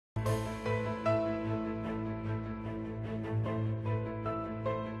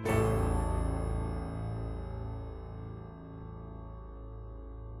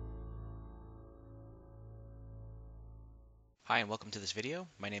Hi and welcome to this video.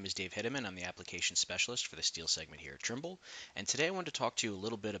 My name is Dave Hideman. I'm the application specialist for the steel segment here at Trimble, and today I want to talk to you a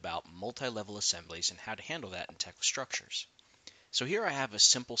little bit about multi-level assemblies and how to handle that in Tekla Structures. So here I have a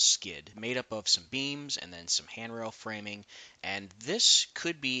simple skid made up of some beams and then some handrail framing, and this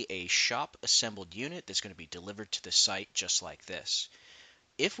could be a shop assembled unit that's going to be delivered to the site just like this.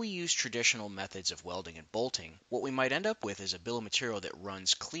 If we use traditional methods of welding and bolting, what we might end up with is a bill of material that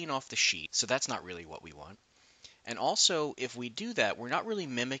runs clean off the sheet, so that's not really what we want. And also, if we do that, we're not really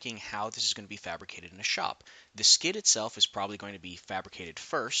mimicking how this is going to be fabricated in a shop. The skid itself is probably going to be fabricated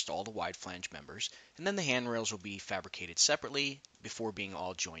first, all the wide flange members, and then the handrails will be fabricated separately before being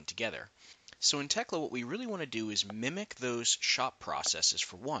all joined together. So in Tekla, what we really want to do is mimic those shop processes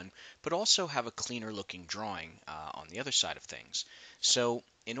for one, but also have a cleaner looking drawing on the other side of things. So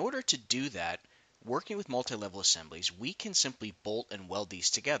in order to do that, working with multi-level assemblies, we can simply bolt and weld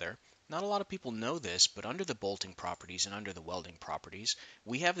these together. Not a lot of people know this, but under the bolting properties and under the welding properties,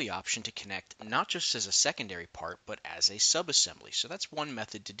 we have the option to connect not just as a secondary part, but as a subassembly. So that's one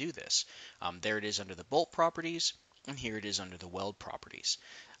method to do this. There it is under the bolt properties, and here it is under the weld properties.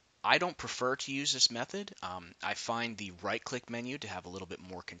 I don't prefer to use this method. I find the right-click menu to have a little bit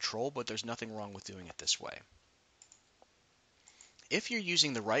more control, but there's nothing wrong with doing it this way. If you're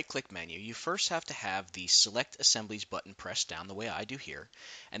using the right-click menu, you first have to have the Select Assemblies button pressed down the way I do here,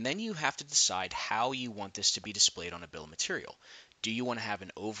 and then you have to decide how you want this to be displayed on a bill of material. Do you want to have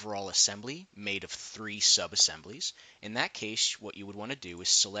an overall assembly made of 3 sub-assemblies? In that case, what you would want to do is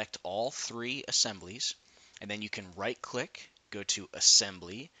select all 3 assemblies, and then you can right-click, go to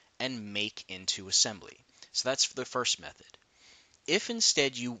Assembly, and Make into Assembly. So that's the first method. If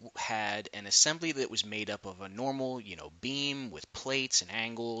instead you had an assembly that was made up of a normal, beam with plates and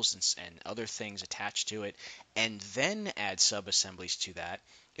angles and other things attached to it, and then add sub-assemblies to that,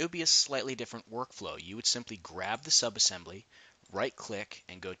 it would be a slightly different workflow. You would simply grab the sub-assembly, right-click,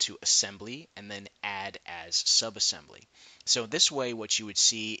 and go to Assembly, and then Add as sub-assembly. So this way, what you would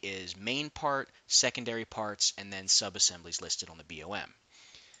see is main part, secondary parts, and then sub-assemblies listed on the BOM.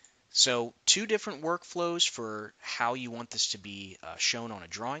 So 2 different workflows for how you want this to be shown on a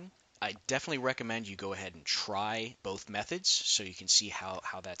drawing. I definitely recommend you go ahead and try both methods so you can see how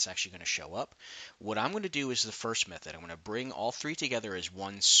that's actually going to show up. What I'm going to do is the first method. I'm going to bring all 3 together as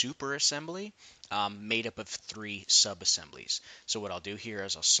one super assembly made up of 3 sub-assemblies. So what I'll do here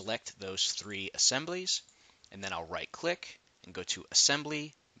is I'll select those 3 assemblies, and then I'll right-click and go to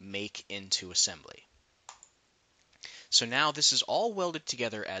Assembly, Make into Assembly. So now this is all welded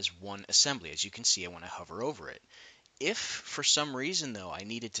together as one assembly, as you can see when I hover over it. If for some reason though I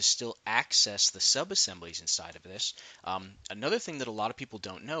needed to still access the sub-assemblies inside of this, another thing that a lot of people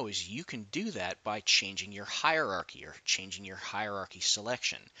don't know is you can do that by changing your hierarchy or changing your hierarchy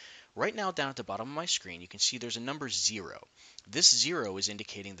selection. Right now down at the bottom of my screen you can see there's a number 0. This 0 is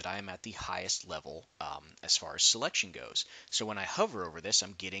indicating that I am at the highest level as far as selection goes. So when I hover over this,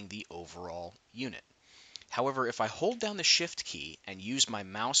 I'm getting the overall unit. However, if I hold down the Shift key and use my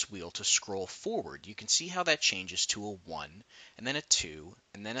mouse wheel to scroll forward, you can see how that changes to a 1, and then a 2,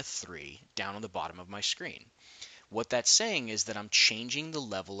 and then a 3 down on the bottom of my screen. What that's saying is that I'm changing the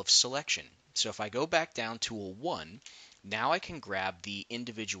level of selection. So if I go back down to a 1, now I can grab the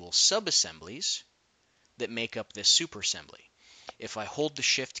individual sub-assemblies that make up this super-assembly. If I hold the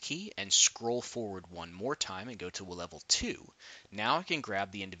Shift key and scroll forward one more time and go to a level 2, now I can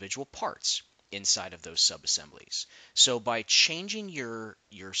grab the individual parts inside of those sub-assemblies. So by changing your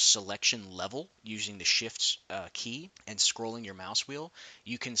selection level using the Shift key and scrolling your mouse wheel,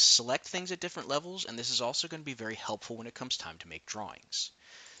 you can select things at different levels, and this is also going to be very helpful when it comes time to make drawings.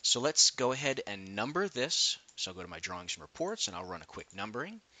 So let's go ahead and number this. So I'll go to my drawings and reports and I'll run a quick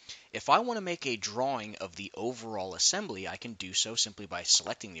numbering. If I want to make a drawing of the overall assembly, I can do so simply by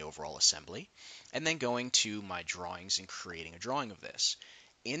selecting the overall assembly and then going to my drawings and creating a drawing of this.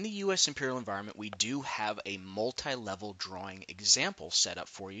 In the US Imperial environment, we do have a multi-level drawing example set up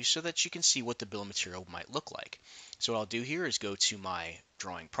for you so that you can see what the bill of material might look like. So what I'll do here is go to my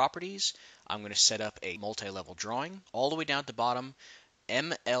drawing properties. I'm going to set up a multi-level drawing all the way down at the bottom,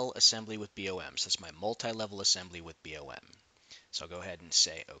 ML assembly with BOM. So that's my multi-level assembly with BOM. So I'll go ahead and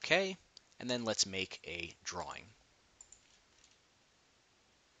say OK, and then let's make a drawing.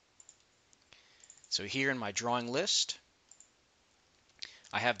 So here in my drawing list,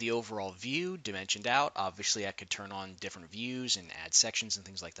 I have the overall view dimensioned out. Obviously, I could turn on different views and add sections and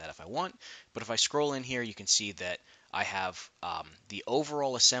things like that if I want. But if I scroll in here, you can see that I have the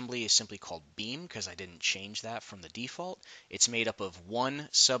overall assembly is simply called beam because I didn't change that from the default. It's made up of one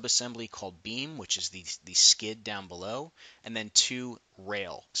subassembly called beam, which is the skid down below, and then two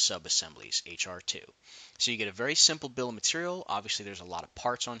rail subassemblies, HR2. So you get a very simple bill of material. Obviously, there's a lot of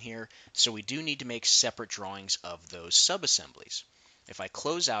parts on here, so we do need to make separate drawings of those subassemblies. If I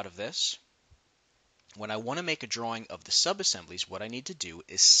close out of this, when I want to make a drawing of the subassemblies, what I need to do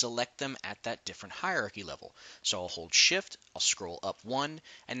is select them at that different hierarchy level. So I'll hold Shift, I'll scroll up one,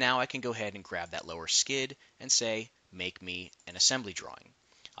 and now I can go ahead and grab that lower skid and say, make me an assembly drawing.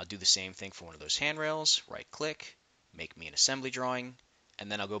 I'll do the same thing for one of those handrails, right click, make me an assembly drawing,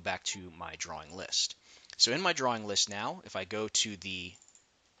 and then I'll go back to my drawing list. So in my drawing list now, if I go to the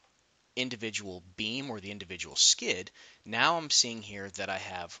individual beam or the individual skid, now I'm seeing here that I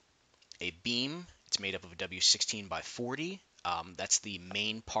have a beam. It's made up of a W16 by 40. That's the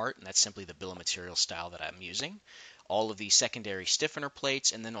main part, and that's simply the bill of material style that I'm using. All of the secondary stiffener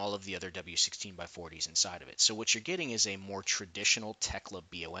plates, and then all of the other W16 by 40s inside of it. So what you're getting is a more traditional Tekla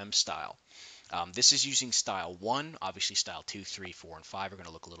BOM style. This is using style 1. Obviously style 2, 3, 4, and 5 are going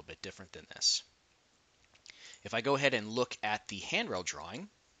to look a little bit different than this. If I go ahead and look at the handrail drawing,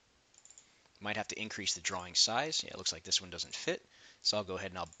 might have to increase the drawing size. Yeah, it looks like this one doesn't fit. So I'll go ahead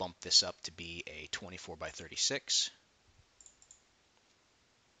and I'll bump this up to be a 24 by 36.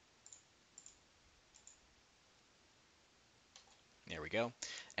 There we go.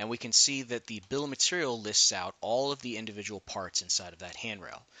 And we can see that the bill of material lists out all of the individual parts inside of that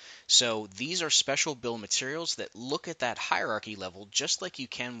handrail. So these are special bill of materials that look at that hierarchy level just like you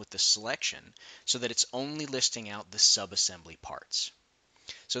can with the selection, so that it's only listing out the subassembly parts.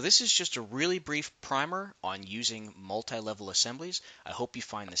 So this is just a really brief primer on using multi-level assemblies. I hope you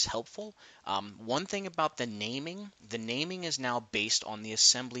find this helpful. One thing about the naming is now based on the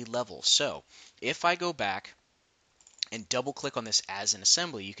assembly level. So if I go back and double click on this as an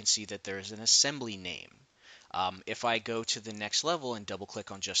assembly, you can see that there's an assembly name. If I go to the next level and double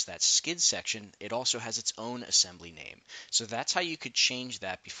click on just that skid section, it also has its own assembly name. So that's how you could change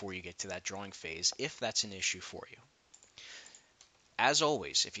that before you get to that drawing phase if that's an issue for you. As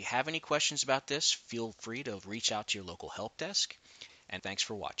always, if you have any questions about this, feel free to reach out to your local help desk, and thanks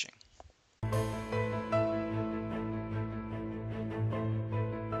for watching.